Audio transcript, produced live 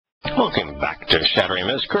Welcome back to Shattering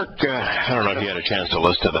Myths. Kirk, I don't know if you had a chance to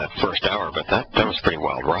listen to that first hour, but that was a pretty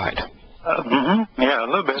wild ride. Yeah, a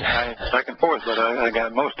little bit. Back and forth, but I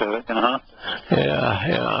got most of it.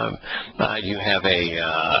 Yeah. You have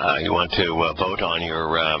you want to vote on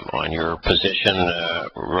your position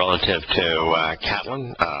relative to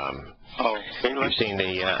Catlin? You've seen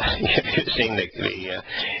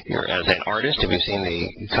you're as an artist. Have you seen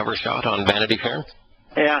the cover shot on Vanity Fair?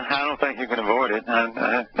 Yeah, I don't think you can avoid it.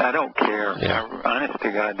 I don't care. Yeah. Honest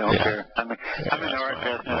to God, I don't care. I'm in the art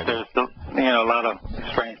business. There's a lot of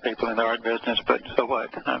strange people in the art business, but so what?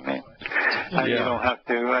 I mean, you don't have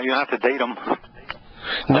to. You have to date them.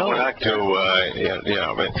 No, but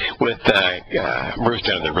with Bruce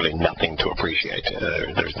Jenner, there's really nothing to appreciate.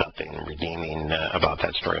 There's nothing redeeming about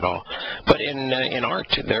that story at all. But in art,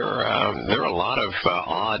 there are a lot of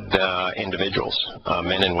odd individuals,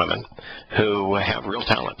 men and women, who have real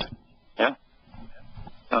talent. Yeah.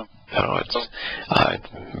 Oh.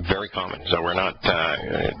 It's very common. So we're not.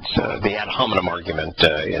 The ad hominem argument,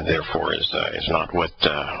 therefore, is not what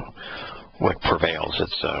prevails.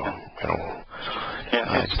 It's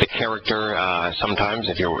it's the character. Sometimes,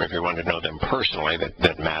 if you want to know them personally,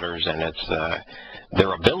 that matters, and it's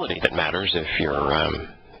their ability that matters. If you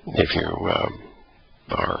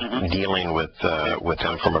are dealing with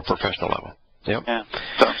them from a professional level. Yep. Yeah.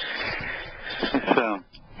 So it's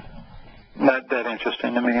not that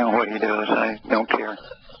interesting to me on what he does. I don't care.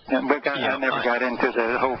 Yeah, but I never got into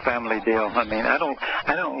the whole family deal. I mean, I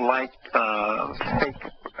don't like fake,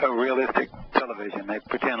 realistic television. They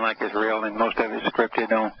pretend like it's real, and most of it's scripted.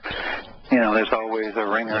 There's always a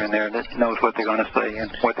ringer in there that knows what they're going to say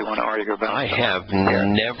and what they want to argue about. I have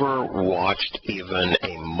never watched even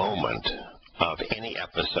a moment of any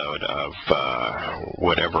episode of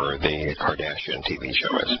whatever the Kardashian TV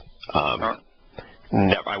show is.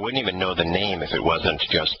 Never, I wouldn't even know the name if it wasn't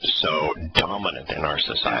just so dominant in our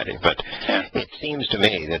society. But it seems to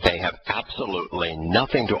me that they have absolutely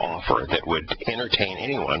nothing to offer that would entertain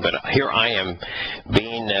anyone. But here I am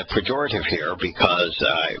being pejorative here because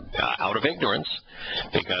out of ignorance,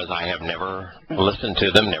 because I have never listened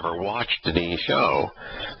to them, never watched the show.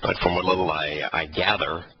 But from what little I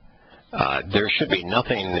gather, there should be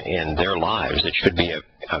nothing in their lives that should be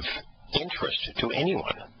of interest to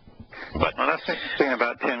anyone. Well, I've seen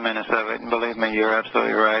about 10 minutes of it, and believe me, you're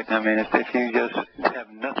absolutely right. I mean, if you just have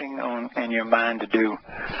nothing in your mind to do,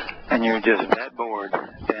 and you're just that bored,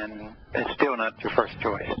 then it's still not your first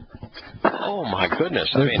choice. Oh, my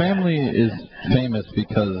goodness. Their family is famous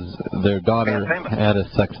because their daughter had a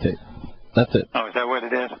sex tape. That's it. Oh, is that what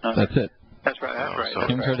it is? That's it. That's right, that's right.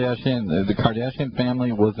 Kim Kardashian, the Kardashian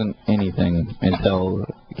family wasn't anything until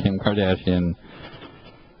Kim Kardashian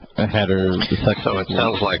had her sex. So it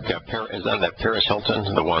sounds like is that Paris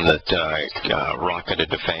Hilton, the one that rocketed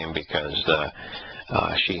to fame because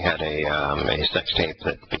she had a sex tape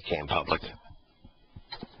that became public?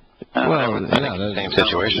 Well, same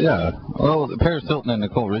situation. Yeah. Well, Paris Hilton and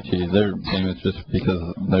Nicole Richie, they're famous just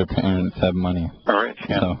because their parents have money. Rich,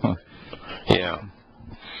 yeah. So, yeah.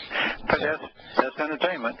 But that's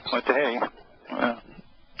entertainment. What the hey?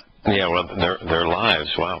 Yeah, well, their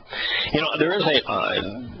lives. Wow, there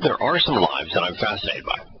are some lives that I'm fascinated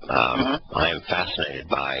by. I am fascinated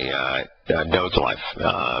by Dode's life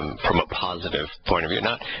from a positive point of view.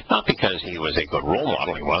 Not because he was a good role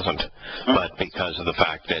model, he wasn't, but because of the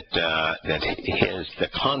fact that the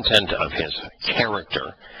content of his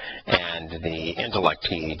character and the intellect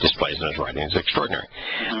he displays in his writing is extraordinary.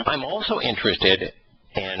 I'm also interested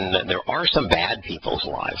in there are some bad people's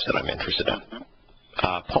lives that I'm interested in.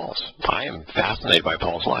 Paul's. I am fascinated by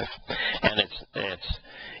Paul's life, and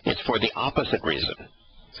it's for the opposite reason.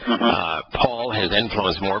 Paul has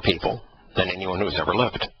influenced more people than anyone who's ever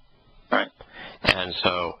lived. Right. And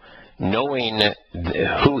so, knowing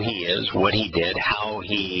who he is, what he did, how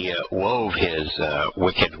he wove his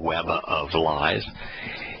wicked web of lies,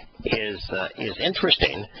 is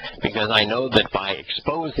interesting because I know that by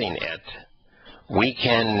exposing it, we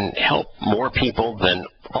can help more people than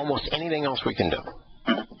almost anything else we can do.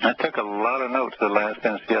 I took a lot of notes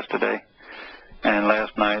since yesterday and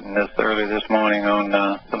last night and early this morning on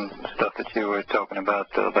some stuff that you were talking about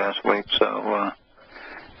last week. So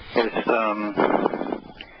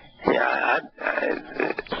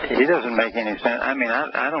he doesn't make any sense. I mean,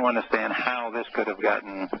 I don't understand how this could have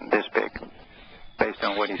gotten this big based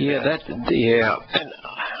on what he said. And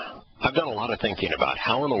I've done a lot of thinking about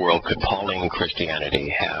how in the world could Pauline Christianity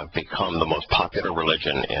have become the most popular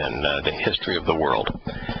religion in the history of the world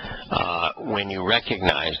when you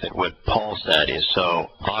recognize that what Paul said is so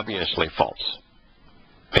obviously false.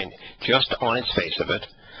 I mean, just on its face of it,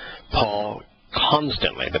 Paul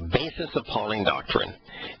constantly, the basis of Pauline doctrine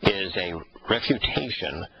is a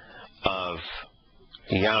refutation of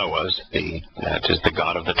Yahowah's, that is the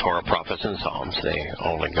God of the Torah, prophets, and Psalms, the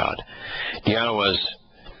only God, Yahowah's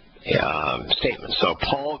statement. So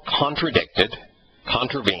Paul contradicted,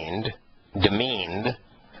 contravened, demeaned,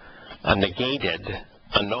 negated,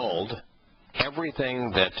 annulled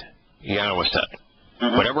everything that Yahowah said.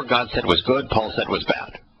 Whatever God said was good, Paul said was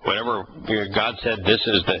bad. Whatever God said this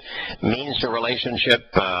is the means to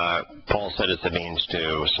relationship, Paul said it's the means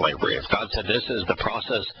to slavery. If God said this is the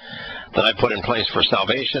process that I put in place for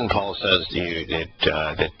salvation, Paul says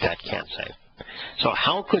that can't save. So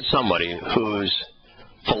how could somebody whose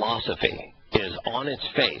philosophy is on its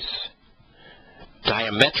face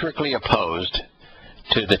diametrically opposed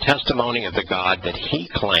to the testimony of the God that he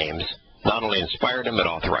claims not only inspired him but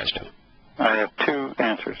authorized him? I have two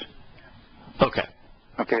answers. Okay.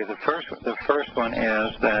 Okay, the first one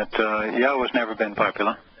is that Yahowah's never been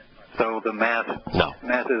popular. So the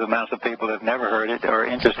massive amounts of people have never heard it or are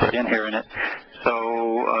interested in hearing it.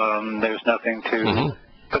 So there's nothing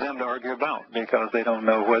for them to argue about because they don't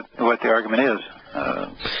know what the argument is.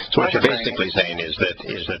 So what you're basically saying is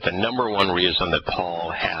that the number one reason that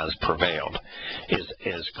Paul has prevailed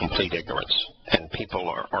is complete ignorance, and people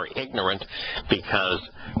are ignorant because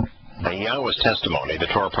Yahowah's testimony, the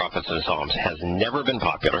Torah, prophets, and Psalms, has never been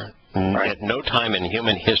popular. Right. At no time in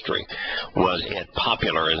human history was it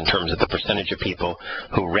popular in terms of the percentage of people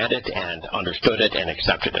who read it and understood it and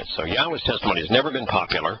accepted it. So Yahowah's testimony has never been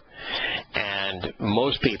popular, and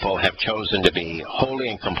most people have chosen to be wholly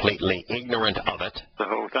and completely ignorant of it. The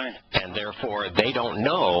whole thing. And therefore, they don't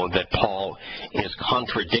know that Paul is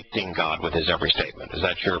contradicting God with his every statement. Is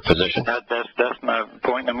that your position? That's my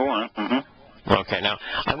point number one. Okay, now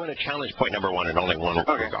I'm going to challenge point number one in only one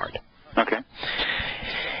regard. Okay.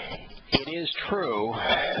 It is true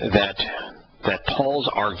that Paul's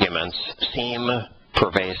arguments seem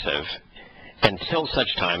pervasive until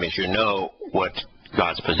such time as you know what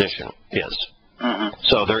God's position is.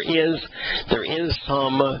 So there is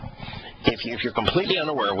some, if you're completely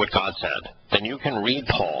unaware of what God said, then you can read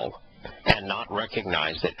Paul and not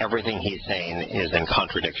recognize that everything he's saying is in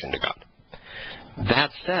contradiction to God.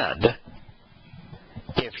 That said,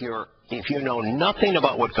 if you know nothing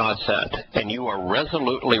about what God said and you are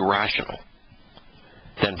resolutely rational,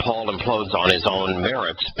 then Paul implodes on his own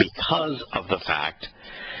merits because of the fact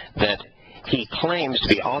that he claims to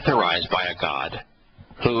be authorized by a God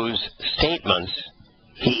whose statements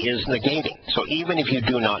he is negating. So even if you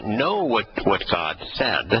do not know what God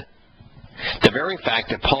said, the very fact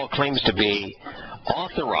that Paul claims to be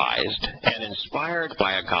authorized and inspired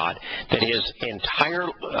by a God that his entire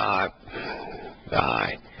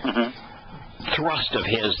thrust of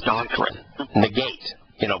his doctrine negate.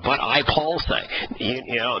 But I, Paul, say.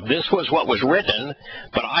 This was what was written,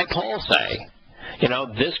 but I, Paul, say.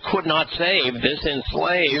 This could not save. This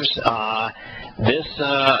enslaves.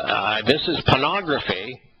 This is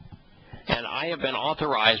pornography, and I have been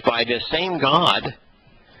authorized by this same God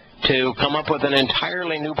to come up with an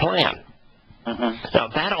entirely new plan. Now,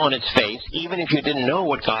 that on its face, even if you didn't know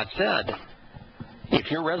what God said,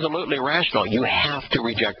 if you're resolutely rational, you have to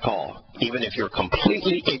reject Paul, even if you're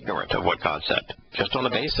completely ignorant of what God said, just on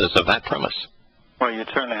the basis of that premise. Well, you'd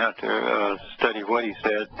certainly have to study what he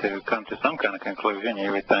said to come to some kind of conclusion.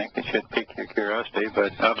 You would think it should pique your curiosity,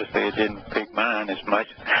 but obviously it didn't pique mine as much.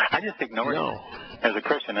 I just ignored it as a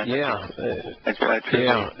Christian. And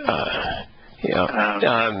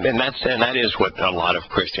that is what a lot of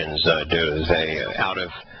Christians do. Is they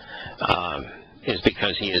is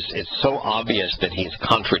because it's so obvious that he's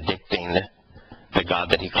contradicting the God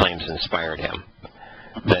that he claims inspired him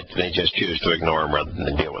that they just choose to ignore him rather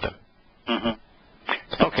than deal with him.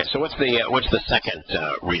 Okay, so what's the second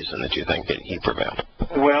reason that you think that he prevailed?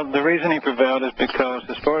 Well, the reason he prevailed is because,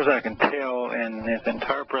 as far as I can tell, in his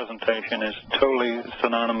entire presentation is totally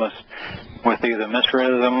synonymous with either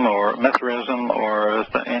Mithraism or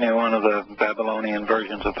any one of the Babylonian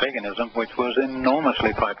versions of paganism, which was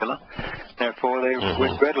enormously popular. Therefore, they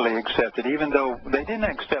would readily accept it, even though they didn't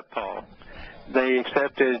accept Paul. They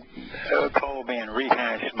accepted Paul being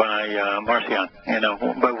rehashed by Marcion,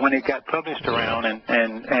 But when it got published around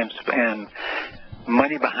and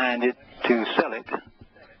money behind it to sell it,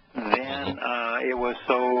 then it was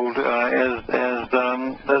sold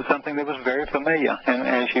as something that was very familiar. And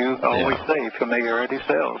as you always say, familiarity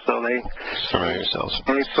sells. So they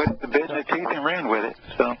put the bit in their teeth and ran with it.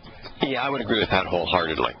 So yeah, I would agree with that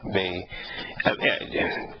wholeheartedly.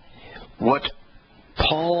 What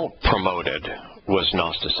Paul promoted was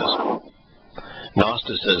Gnosticism.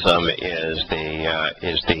 Gnosticism is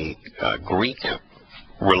the Greek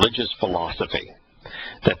religious philosophy,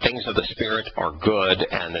 that things of the spirit are good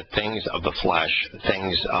and that things of the flesh,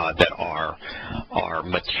 things that are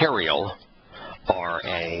material, are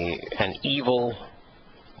an evil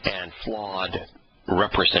and flawed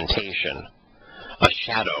representation, a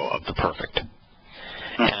shadow of the perfect.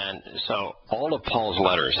 And so all of Paul's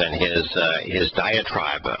letters and his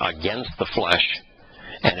diatribe against the flesh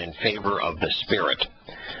and in favor of the spirit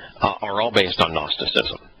are all based on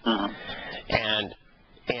Gnosticism. And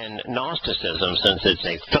in Gnosticism, since it's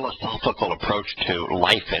a philosophical approach to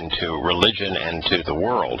life and to religion and to the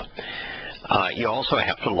world, you also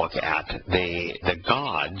have to look at the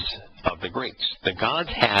gods of the Greeks. The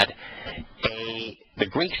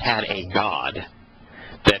Greeks had a god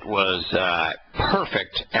that was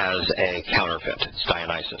perfect as a counterfeit. It's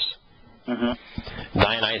Dionysus.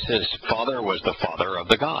 Dionysus' father was the father of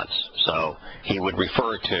the gods, so he would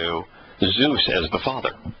refer to Zeus as the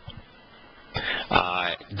father.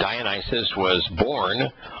 Dionysus was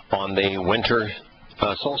born on the winter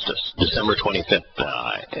solstice, December 25th,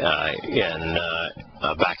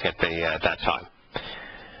 back at that time,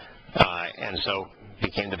 and so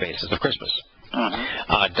became the basis of Christmas.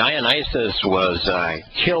 Dionysus was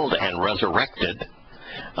killed and resurrected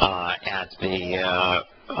at the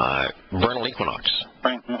vernal equinox.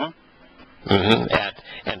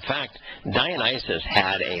 In fact, Dionysus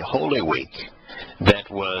had a Holy Week that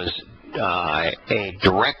was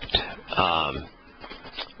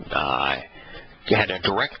had a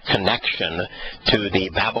direct connection to the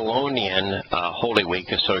Babylonian Holy Week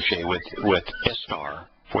associated with Ishtar,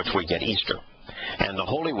 which we get Easter. And the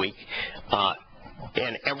Holy Week,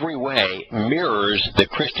 in every way, mirrors the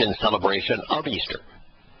Christian celebration of Easter.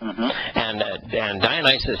 And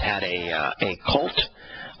Dionysus had a cult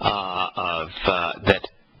that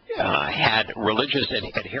had religious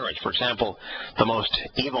adherents. For example, the most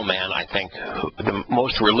evil man, I think, the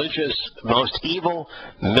most religious, most evil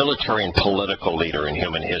military and political leader in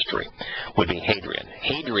human history would be Hadrian.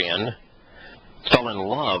 Hadrian fell in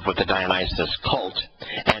love with the Dionysus cult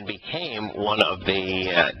and became one of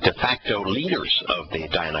the de facto leaders of the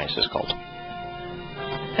Dionysus cult.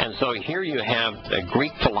 And so here you have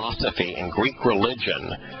Greek philosophy and Greek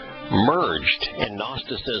religion merged in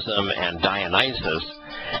Gnosticism and Dionysus,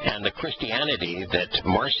 and the Christianity that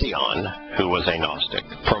Marcion, who was a Gnostic,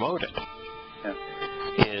 promoted,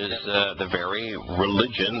 is the very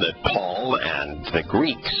religion that Paul and the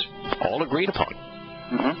Greeks all agreed upon.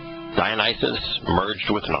 Dionysus merged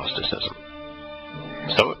with Gnosticism.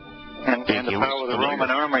 So, and the power of the Roman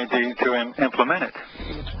army to implement it.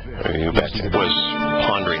 You bet. I was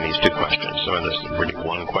pondering these two questions. So this is really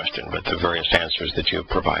one question, but the various answers that you've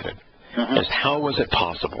provided is how was it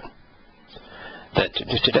possible that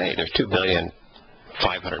today there's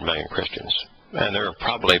 2,500,000,000 Christians, and there have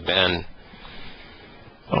probably been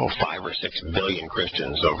 5 or 6 billion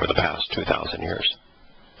Christians over the past 2,000 years.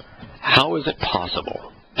 How is it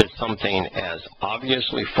possible that something as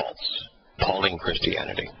obviously false, Pauline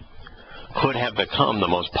Christianity, could have become the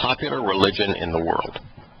most popular religion in the world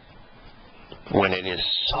when it is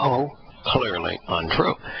so clearly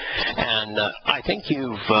untrue? And I think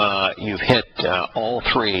you've hit all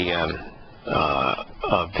three of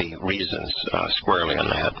the reasons squarely on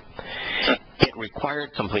the head. It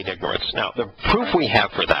required complete ignorance. Now, the proof we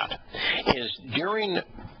have for that is during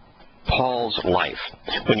Paul's life.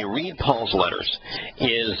 When you read Paul's letters,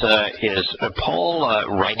 is Paul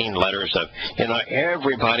writing letters of,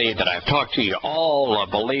 everybody that I've talked to, you all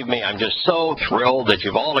believe me. I'm just so thrilled that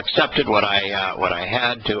you've all accepted what I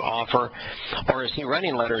had to offer, or is he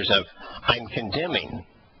writing letters of, I'm condemning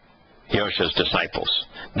Yahowah's disciples?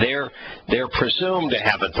 They're presumed to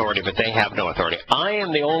have authority, but they have no authority. I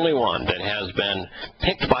am the only one that has been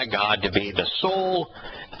picked by God to be the sole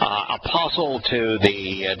apostle to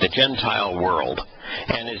the Gentile world.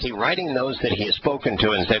 And is he writing those that he has spoken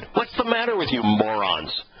to and said, what's the matter with you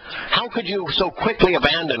morons? How could you so quickly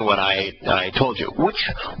abandon what I told you?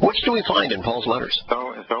 Which do we find in Paul's letters?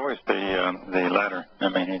 So it's always the latter. I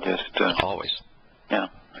mean, he just always. Yeah,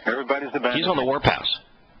 everybody's abandoned. He's on the warpath.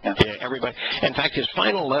 Yeah, everybody. In fact, his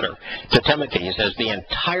final letter to Timothy, he says, the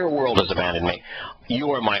entire world has abandoned me. You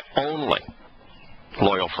are my only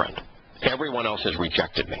loyal friend. Everyone else has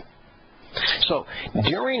rejected me. So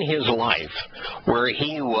during his life, where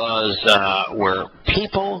he was, where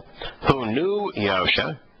people who knew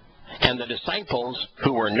Yahowah and the disciples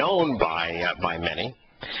who were known by many,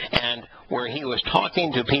 and where he was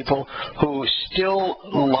talking to people who still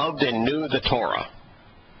loved and knew the Torah,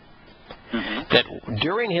 that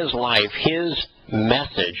during his life, his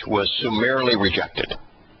message was summarily rejected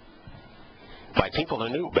by people who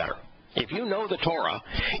knew better. If you know the Torah,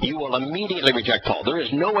 you will immediately reject Paul. There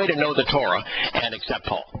is no way to know the Torah and accept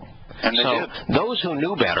Paul. And they so did. those who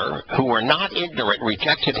knew better, who were not ignorant,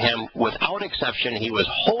 rejected him without exception. He was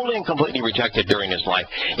wholly and completely rejected during his life.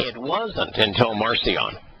 It wasn't until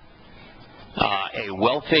Marcion, a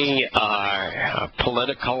wealthy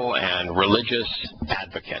political and religious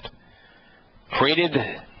advocate, created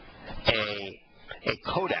a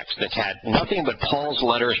codex that had nothing but Paul's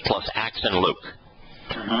letters plus Acts and Luke.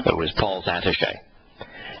 It was Paul's attaché.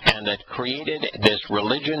 And that created this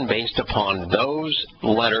religion based upon those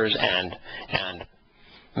letters and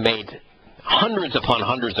made hundreds upon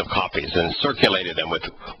hundreds of copies and circulated them with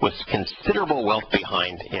considerable wealth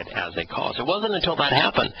behind it as a cause. It wasn't until that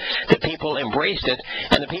happened that people embraced it,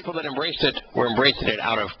 and the people that embraced it were embracing it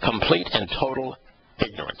out of complete and total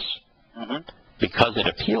ignorance. Because it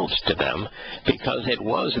appealed to them, because it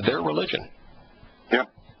was their religion. Yeah.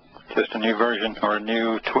 Just a new version or a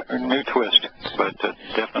new twist, but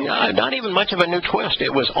definitely. Yeah, not even much of a new twist.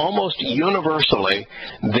 It was almost universally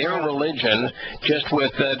their religion, just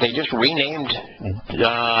with they just renamed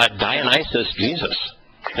Dionysus Jesus.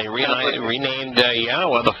 They renamed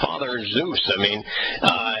Yahowah the Father Zeus. I mean,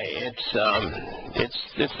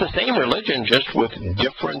 it's the same religion, just with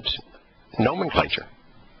different nomenclature.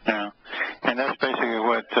 Yeah, and that's basically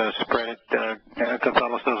what spread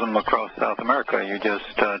Catholicism across South America. You just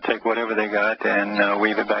take whatever they got and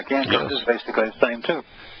weave it back in. Yes. It's basically the same too.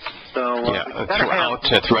 So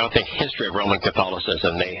throughout the history of Roman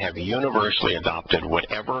Catholicism, they have universally adopted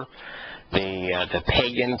whatever the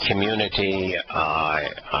pagan community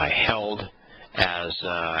held as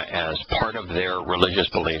part of their religious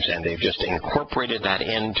beliefs, and they've just incorporated that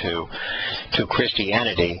into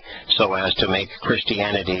Christianity so as to make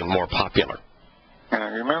Christianity more popular.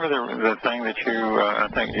 Remember the thing that you, I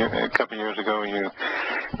think a couple of years ago, you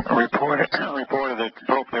reported that the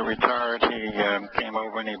Pope that retired, he came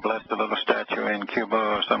over and he blessed a little statue in Cuba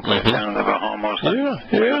or someplace down in the Bahamas. Yeah.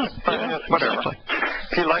 Whatever. Exactly.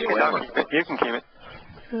 If you like it, I'll keep it. You can keep it.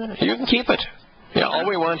 You can keep it. Yeah, all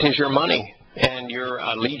we want is your money and your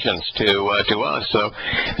allegiance to us. So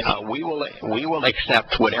we will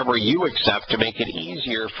accept whatever you accept to make it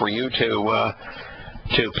easier for you to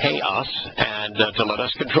pay us and to let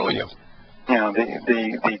us control you. Now,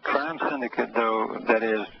 the crime syndicate, though, that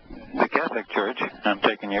is the Catholic Church, I'm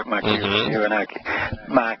taking my cue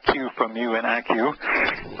from you and IQ.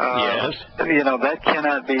 Yes. That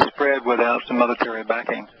cannot be spread without some military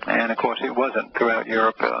backing. And, of course, it wasn't throughout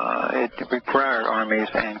Europe. It required armies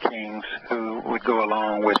and kings who would go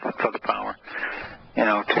along for the power,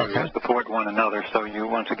 to support one another. So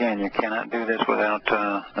once again, you cannot do this without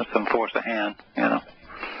some force of hand,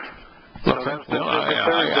 So that's the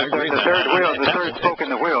third spoke in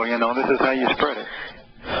the wheel, this is how you spread it.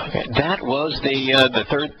 Okay. That was the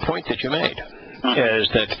third point that you made. Is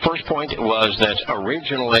that first point was that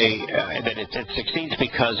originally that it succeeds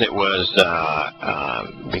because it was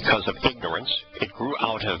because of ignorance. It grew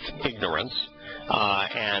out of ignorance,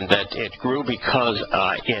 and that it grew because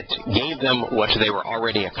it gave them what they were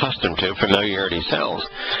already accustomed to. Familiarity sells.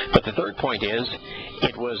 But the third point is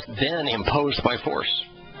it was then imposed by force.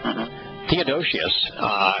 Theodosius,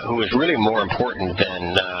 who is really more important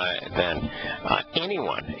than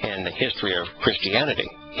anyone in the history of Christianity,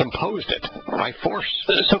 imposed it by force.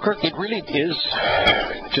 So, Kirk, it really is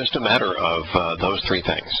just a matter of those three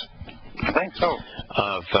things. I think so.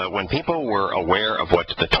 Of when people were aware of what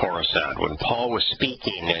the Torah said, when Paul was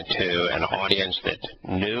speaking to an audience that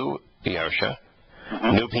knew Yahusha,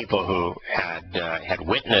 knew people who had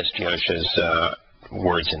witnessed Yahusha's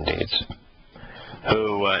words and deeds,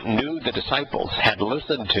 who knew the disciples, had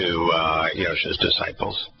listened to Yahusha's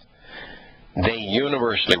disciples, they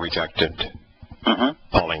universally rejected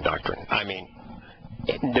Pauline doctrine. I mean,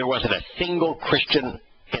 there wasn't a single Christian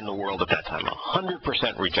in the world at that time.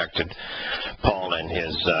 100% rejected Paul and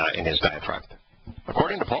his diatribe.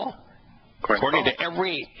 According to Paul. According to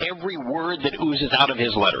every word that oozes out of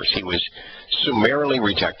his letters, he was summarily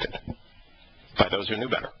rejected by those who knew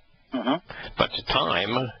better. But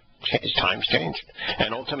times changed,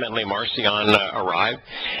 and ultimately Marcion arrived,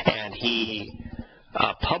 and he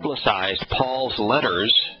publicized Paul's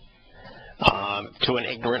letters to an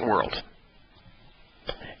ignorant world.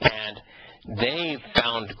 And they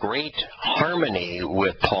found great harmony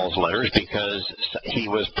with Paul's letters because he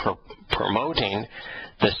was promoting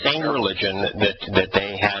the same religion that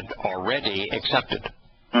they had already accepted.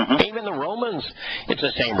 Even the Romans, it's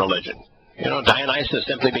the same religion. Dionysus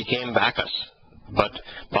simply became Bacchus. But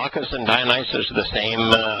Bacchus and Dionysus are the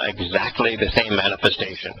same, exactly the same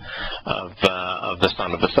manifestation of the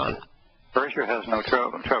Son of the Sun. Persia has no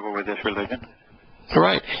trouble with this religion.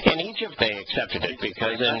 Right. In Egypt, they accepted it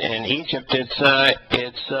because in Egypt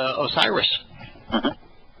it's Osiris,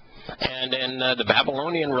 and in the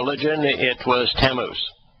Babylonian religion it was Tammuz,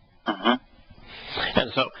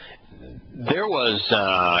 and so there was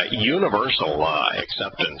universal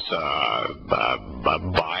acceptance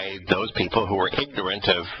by those people who were ignorant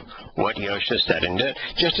of what Yahuwah said, and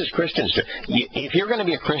just as Christians do. If you're going to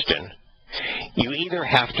be a Christian, you either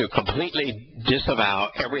have to completely disavow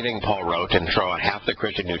everything Paul wrote and throw out half the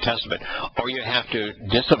Christian New Testament, or you have to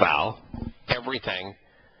disavow everything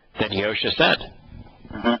that Yahuwah said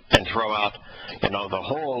and throw out, the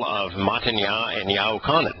whole of Matanya and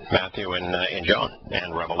Yahuwah, Matthew and John,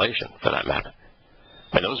 and Revelation, for that matter.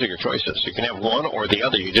 And those are your choices. You can have one or the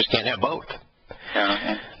other. You just can't have both.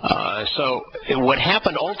 So what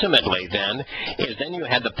happened ultimately then is then you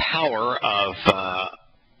had the power of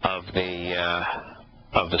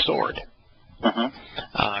the sword.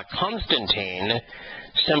 Constantine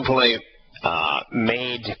simply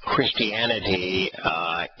made Christianity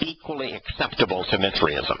equally acceptable to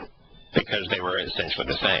Mithraism because they were essentially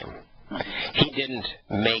the same. He didn't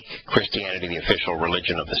make Christianity the official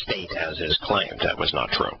religion of the state as is claimed. That was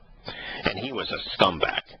not true. And he was a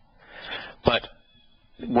scumbag. But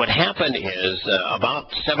what happened is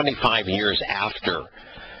about 75 years after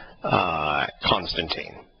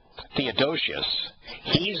Constantine, Theodosius,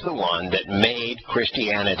 he's the one that made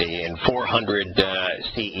Christianity in 400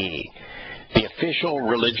 CE the official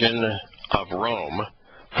religion of Rome,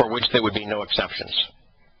 for which there would be no exceptions.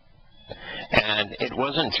 And it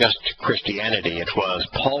wasn't just Christianity, it was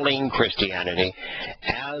Pauline Christianity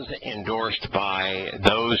as endorsed by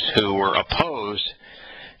those who were opposed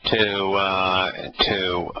to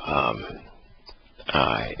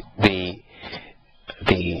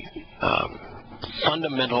the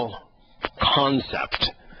fundamental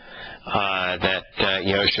concept that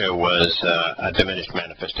Yahuwah was a diminished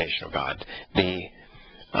manifestation of God.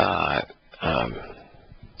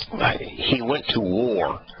 He went to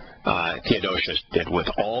war, Theodosius did, with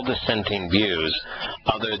all dissenting views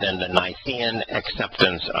other than the Nicene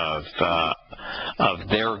acceptance of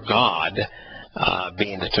their God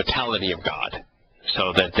being the totality of God,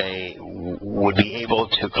 so that they would be able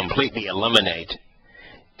to completely eliminate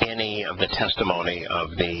any of the testimony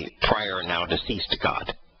of the prior, now deceased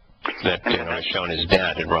God that is shown as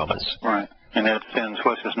dead in Romans. Right. And that sends,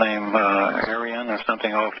 what's his name, Arian or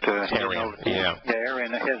something off to... Arian, yeah. Yeah,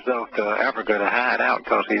 Arian heads off to Africa to hide out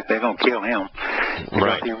because they're going to kill him.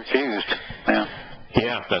 Right. He refused. Yeah.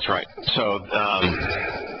 Yeah, that's right. So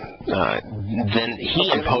then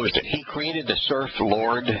he imposed it. He created the serf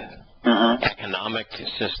lord economic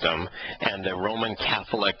system and the Roman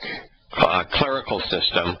Catholic clerical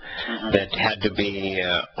system that had to be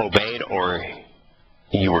obeyed, or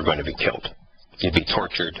you were going to be killed. You'd be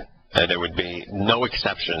tortured. There would be no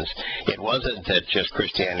exceptions. It wasn't that just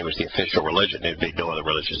Christianity was the official religion. There would be no other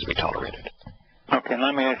religions to be tolerated. Okay,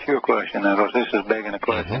 let me ask you a question now, because this is begging a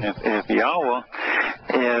question. If Yahowah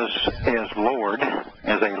is Lord,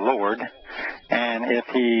 is a Lord, and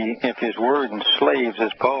if his word enslaves,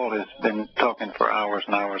 as Paul has been talking for hours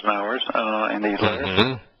and hours and hours in these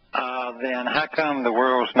letters, then how come the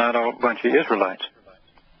world's not a bunch of Israelites?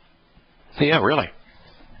 Yeah, really.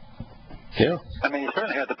 Yeah. I mean, he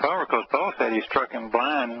certainly had the power, because Paul said he struck him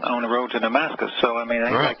blind on the road to Damascus. So, I mean, they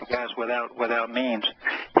like the guys without means.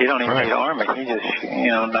 You don't even need an army. He just,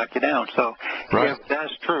 knock you down. So, if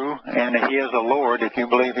that's true, and he is a Lord, if you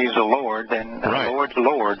believe he's a Lord, then the Lord's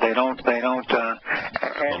Lord. They don't. The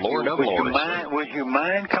Lord of Lords. Would you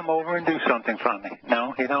mind come over and do something for me?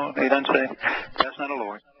 No, he don't. He doesn't say that's not a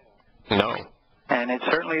Lord. No. And it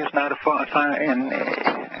certainly is not a fun. And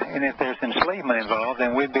if there's enslavement involved,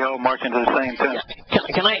 then we'd be all marching to the same tune.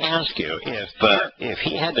 Can I ask you if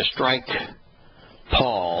he had to strike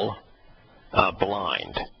Paul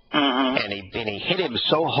blind, and he hit him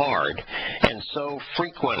so hard and so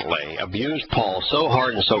frequently, abused Paul so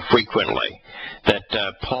hard and so frequently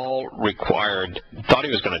that Paul thought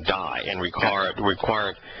he was going to die and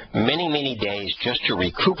required many, many days just to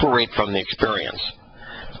recuperate from the experience.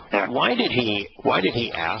 Yeah. Why did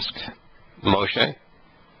he ask Moshe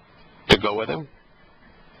to go with him?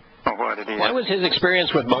 Oh, why was his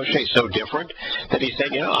experience with Moshe so different that he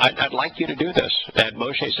said, I'd like you to do this? And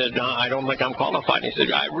Moshe said, no, I don't think I'm qualified. And he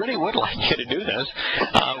said, I really would like you to do this.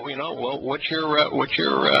 Well, what's your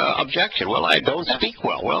objection? Well, I don't speak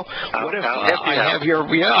well. Well, what if I'll help you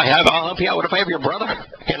out. What if I have your brother,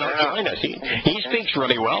 join us? He speaks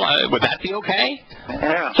really well. Would that be okay?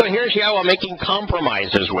 Yeah. So here's Yahowah making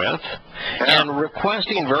compromises with and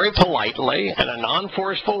requesting very politely in a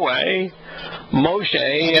non-forceful way,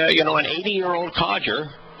 Moshe, an 80-year-old codger,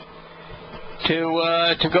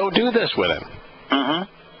 to go do this with him.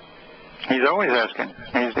 Mm-hmm. He's always asking.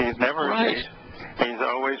 He's never. Right. He's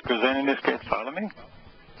always presenting his case. Follow me.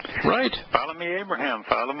 Right. Follow me, Abraham.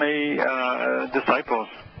 Follow me, disciples.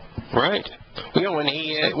 Right. You know, when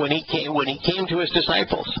he came to his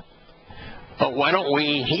disciples. But why don't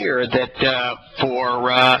we hear that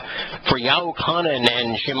for Yahuwah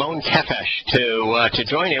and Shimon Kefesh to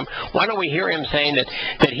join him? Why don't we hear him saying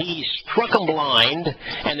that he struck them blind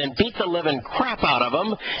and then beat the living crap out of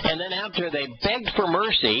them, and then after they begged for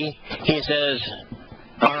mercy, he says,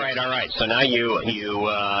 "All right. So now you're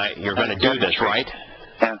going to do this, right?"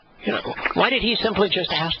 Yeah. You know, why did he simply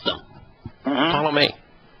just ask them? Follow me.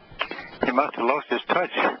 He must have lost his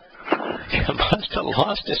touch. He must have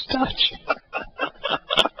lost his touch.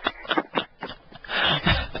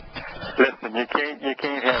 Listen, you can't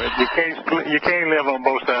have it. You can't live on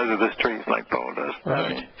both sides of the streets like Paul does.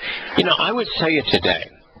 Right. You know, I would tell you today.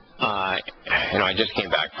 I just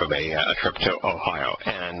came back from a trip to Ohio,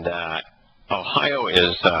 and Ohio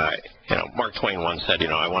is. Mark Twain once said,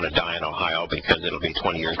 I want to die in Ohio because it'll be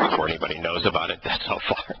 20 years before anybody knows about it. That's how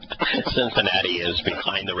far Cincinnati is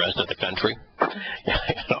behind the rest of the country.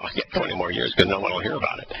 I get 20 more years because no one will hear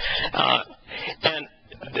about it. And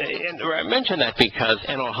I mention that because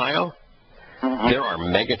in Ohio, there are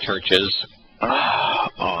mega churches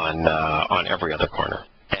on every other corner.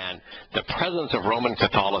 And the presence of Roman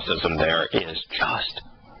Catholicism there is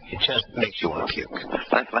it just makes you want to puke.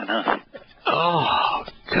 Oh,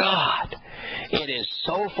 God. It is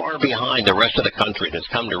so far behind the rest of the country that's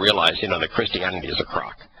come to realize, that Christianity is a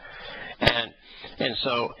crock. And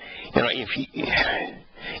so,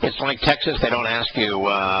 it's like Texas. They don't ask you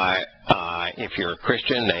if you're a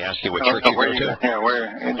Christian. They ask you what church you go to. Yeah,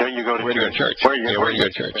 where do you go to church? Where do you go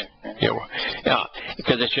to church? Yeah,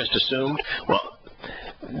 because it's just assumed. Well,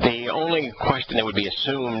 the only question that would be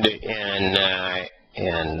assumed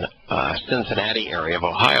in Cincinnati area of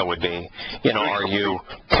Ohio would be, are you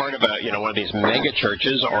part of one of these mega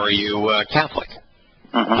churches, or are you Catholic,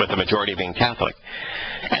 with the majority being Catholic?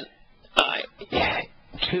 And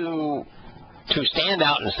to stand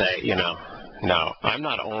out and say, no, I'm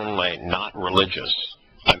not only not religious,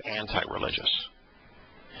 I'm anti-religious.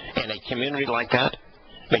 In a community like that,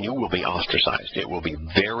 then you will be ostracized. It will be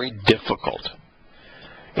very difficult.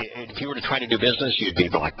 If you were to try to do business, you'd be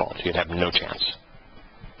blackballed. You'd have no chance.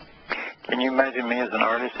 Can you imagine me as an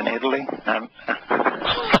artist in Italy?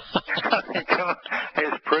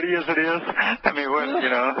 As pretty as it is, I mean,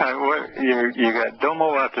 you got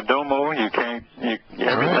domo after domo. You can't.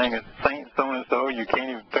 Everything is saint so and so. You can't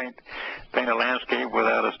even paint a landscape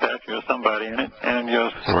without a statue of somebody in it, and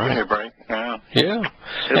just give me a break. Yeah.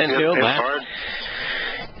 It's hard.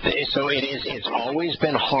 So it's always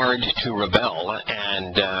been hard to rebel,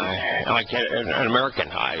 and like an American,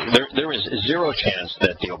 there is zero chance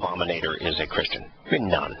that the Abominator is a Christian.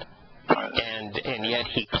 None. And yet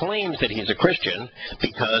he claims that he's a Christian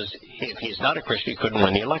because if he's not a Christian, he couldn't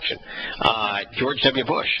win the election. George W.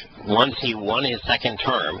 Bush, once he won his second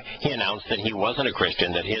term, he announced that he wasn't a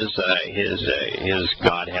Christian, that his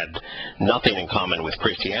God had nothing in common with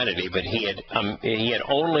Christianity, but he had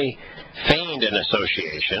only feigned an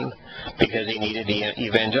association because he needed the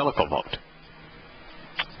evangelical vote.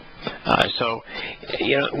 So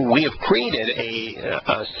we have created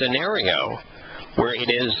a scenario where it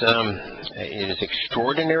is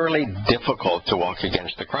extraordinarily difficult to walk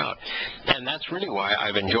against the crowd. And that's really why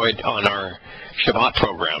I've enjoyed on our Shabbat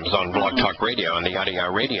programs on Blog Talk Radio and the Yada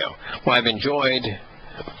Yada Radio, why I've enjoyed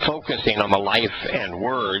focusing on the life and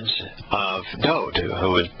words of Dode,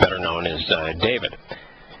 who is better known as David,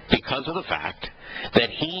 because of the fact that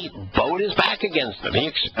he bowed his back against them. He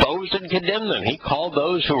exposed and condemned them. He called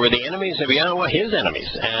those who were the enemies of Yahowah his enemies.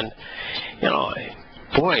 And,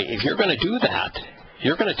 boy, if you're going to do that,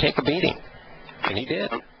 you're going to take a beating. And he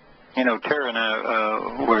did. Tara and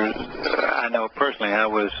I know personally I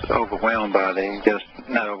was overwhelmed by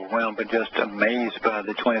not overwhelmed, but just amazed by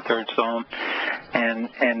the 23rd Psalm.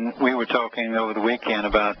 And we were talking over the weekend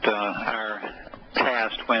about our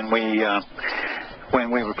past when we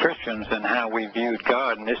were Christians and how we viewed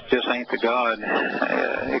God, and this just ain't the God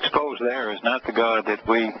exposed there is not the God that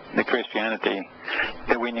the Christianity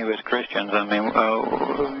that we knew as Christians. I mean,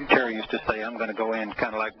 Terry used to say, I'm going to go in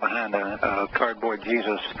kind of like behind a cardboard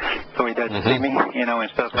Jesus so he doesn't see me,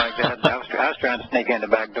 and stuff like that. I was trying to sneak in the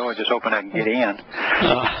back door just hoping I could get in.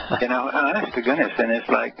 Honest to goodness, and it's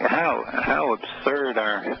like how absurd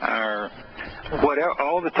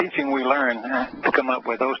all the teaching we learn to come up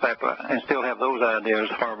with those type of, and still have those ideas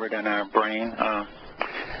harbored in our brain.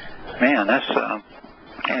 Man,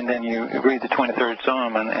 And then you read the 23rd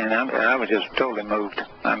Psalm, and I was just totally moved.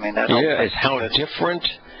 I mean, that's it's how different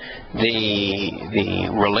the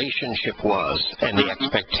relationship was and the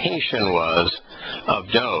expectation was of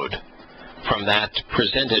Dode from that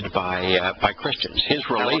presented by Christians. His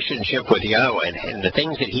relationship with Yahowah and the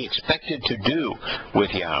things that he expected to do with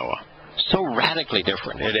Yahowah, so radically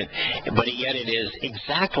different. But yet it is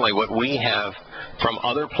exactly what we have from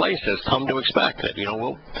other places come to expect. That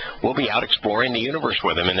we'll be out exploring the universe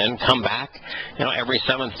with him, and then come back every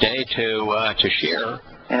seventh day to share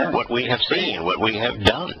what we have seen, what we have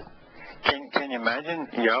done. Can you imagine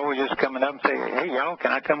Yahowah just coming up and saying, "Hey, y'all,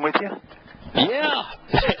 can I come with you?" Yeah,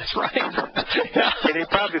 that's right. Yeah. And he'd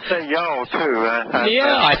probably say y'all, too.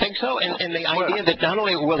 I think so. And the idea that not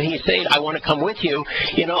only will he say, "I want to come with you,"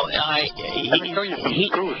 show you some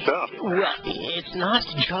cool stuff. Well, it's not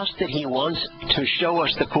just that he wants to show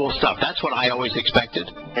us the cool stuff. That's what I always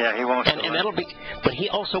expected. Yeah, he wants to. And that'll be. But he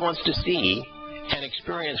also wants to see and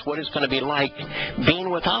experience what it's going to be like being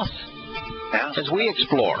with us. Yeah. As we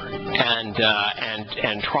explore and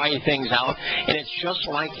try things out, and it's just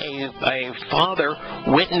like a father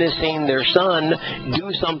witnessing their son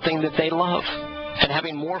do something that they love, and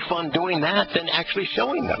having more fun doing that than actually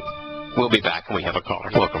showing them. We'll be back when we have a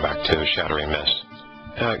caller. Welcome back to Shattering Myths.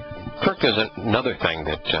 Kirk, there's another thing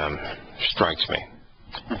that strikes me,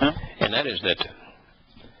 and that is that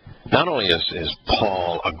not only is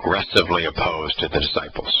Paul aggressively opposed to the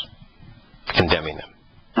disciples, condemning them.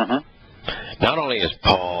 Not only is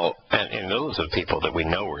Paul, and those are people that we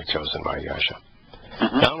know were chosen by Yahshua,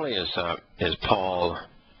 not only is Paul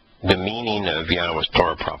demeaning of Yahweh's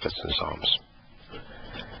Torah, prophets, and Psalms,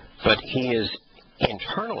 but he is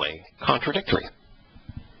internally contradictory,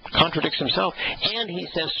 contradicts himself, and he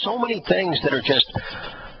says so many things that are just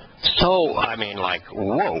so, like,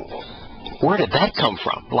 whoa. Where did that come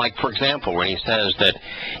from? Like, for example, when he says that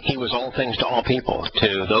he was all things to all people.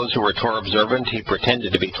 To those who were Torah observant, he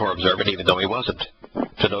pretended to be Torah observant even though he wasn't.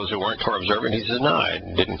 To those who weren't Torah observant, he says, no, I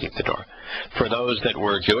didn't keep the Torah. For those that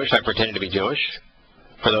were Jewish, I pretended to be Jewish.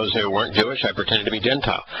 For those who weren't Jewish, I pretended to be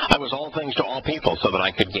Gentile. I was all things to all people so that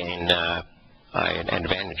I could gain an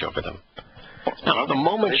advantage over them. Now, the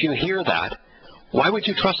moment you hear that, why would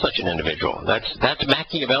you trust such an individual? That's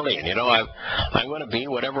Machiavellian. I'm going to be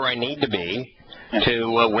whatever I need to be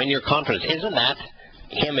to win your confidence. Isn't that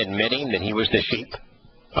him admitting that he was the sheep,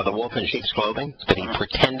 or the wolf in sheep's clothing, that he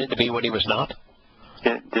pretended to be what he was not?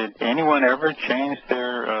 Did anyone ever change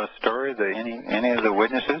their story? Any of the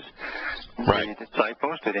witnesses, right? The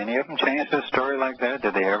disciples, did any of them change their story like that?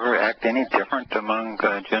 Did they ever act any different among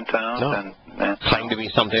Gentiles? No. Claim to be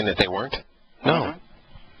something that they weren't? No.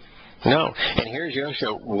 No, and here's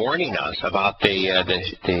Yahshua warning us about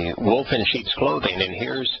the wolf in sheep's clothing, and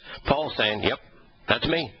here's Paul saying, yep, that's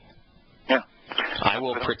me. Yeah. I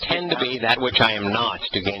will pretend to be that which I am not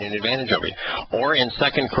to gain an advantage over you. Or in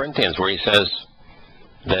 2 Corinthians where he says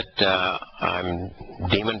that I'm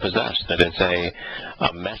demon-possessed, that it's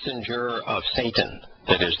a messenger of Satan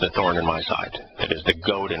that is the thorn in my side, that is the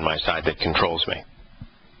goad in my side that controls me.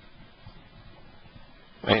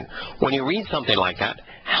 I mean, when you read something like that,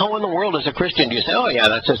 how in the world as a Christian do you say, oh yeah,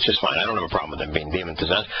 that's just fine, I don't have a problem with him being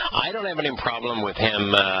demon-possessed. I don't have any problem with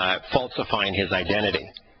him falsifying his identity.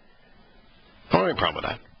 I don't have any problem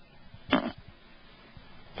with that.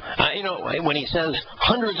 When he says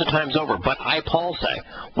hundreds of times over, but I, Paul, say,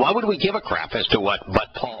 why would we give a crap as to what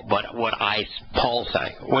I, Paul,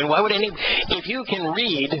 say? Why would if you can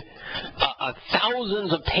read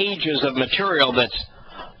thousands of pages of material that's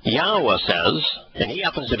Yahowah says, and he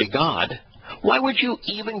happens to be God, why would you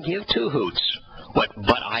even give two hoots what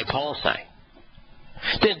but I, Paul, say?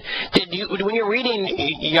 Did you, when you're reading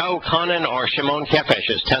Yochanan or Shimon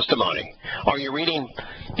Kefesh's testimony, or you're reading,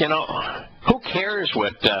 who cares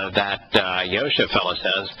what that Yosha fella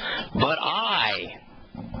says, but I,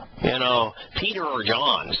 Peter or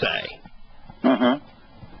John say. Well,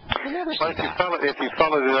 if you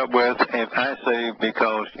followed it up with, if I say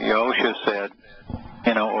because Yosha said,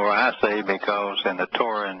 or I say because in the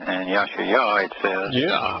Torah and Yahshua it says,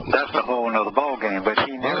 that's a whole other ball game. But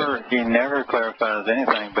he never clarifies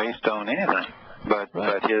anything based on anything, but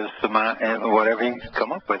his whatever he's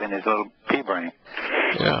come up with in his little pea brain.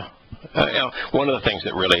 Yeah. One of the things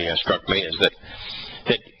that really struck me is that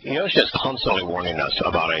Yosha is constantly warning us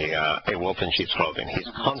about a wolf in sheep's clothing. He's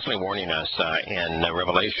constantly warning us in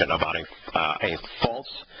Revelation about a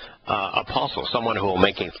false apostle, someone who will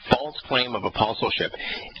make a false claim of apostleship.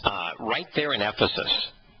 Right there in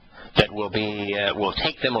Ephesus, that will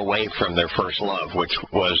take them away from their first love, which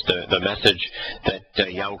was the message that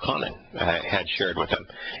Yahowah had shared with them.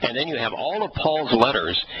 And then you have all of Paul's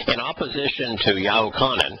letters in opposition to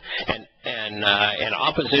Yahowah and in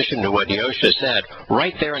opposition to what Yahushua said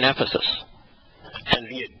right there in Ephesus. And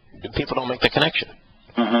people don't make the connection.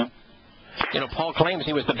 Mm-hmm. You know, Paul claims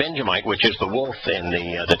he was the Benjamite, which is the wolf in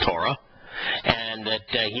the Torah, and that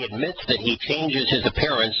he admits that he changes his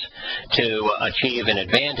appearance to achieve an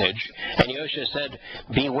advantage. And Yahushua said,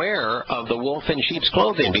 beware of the wolf in sheep's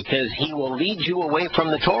clothing, because he will lead you away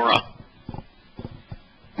from the Torah.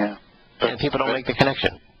 Yeah. And people don't make the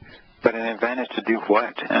connection. But an advantage to do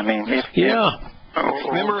what? I mean,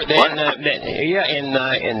 remember then,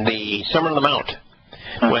 in the Sermon on the Mount,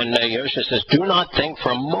 when Yahushua says, do not think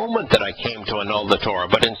for a moment that I came to annul the Torah,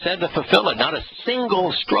 but instead to fulfill it. Not a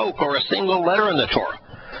single stroke or a single letter in the Torah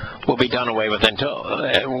will be done away with until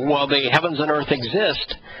while the heavens and earth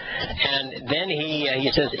exist. And then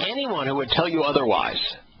he says, anyone who would tell you otherwise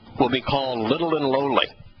will be called little and lowly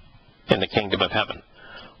in the kingdom of heaven.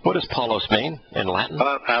 What does Paulos mean in Latin?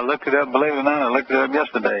 I looked it up, believe it or not, I looked it up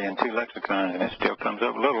yesterday in 2 lexicons, and it still comes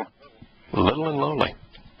up little. Little and lowly.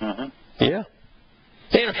 Mm-hmm. Yeah.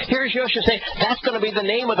 Here's Yahushua saying, that's going to be the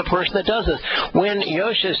name of the person that does this. When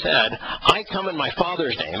Yahushua said, I come in my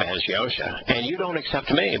Father's name as Yahushua, and you don't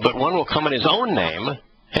accept me, but one will come in his own name,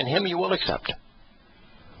 and him you will accept.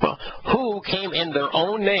 Well, who came in their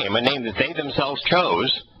own name, a name that they themselves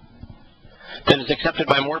chose, that is accepted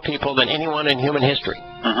by more people than anyone in human history?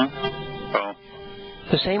 Mm-hmm. Well,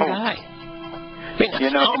 the same guy. I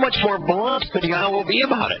mean, how much more blunt could Yahowah be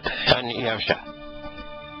about it than Yahushua?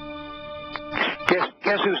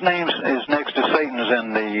 Guess whose name is next to Satan's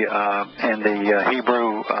in the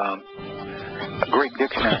Hebrew Greek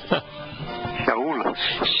dictionary? Shaul.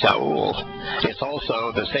 Shaul. It's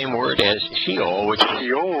also the same word as Sheol, which is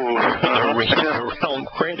the realm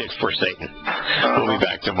created for Satan. We'll be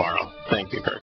back tomorrow. Thank you, Kirk.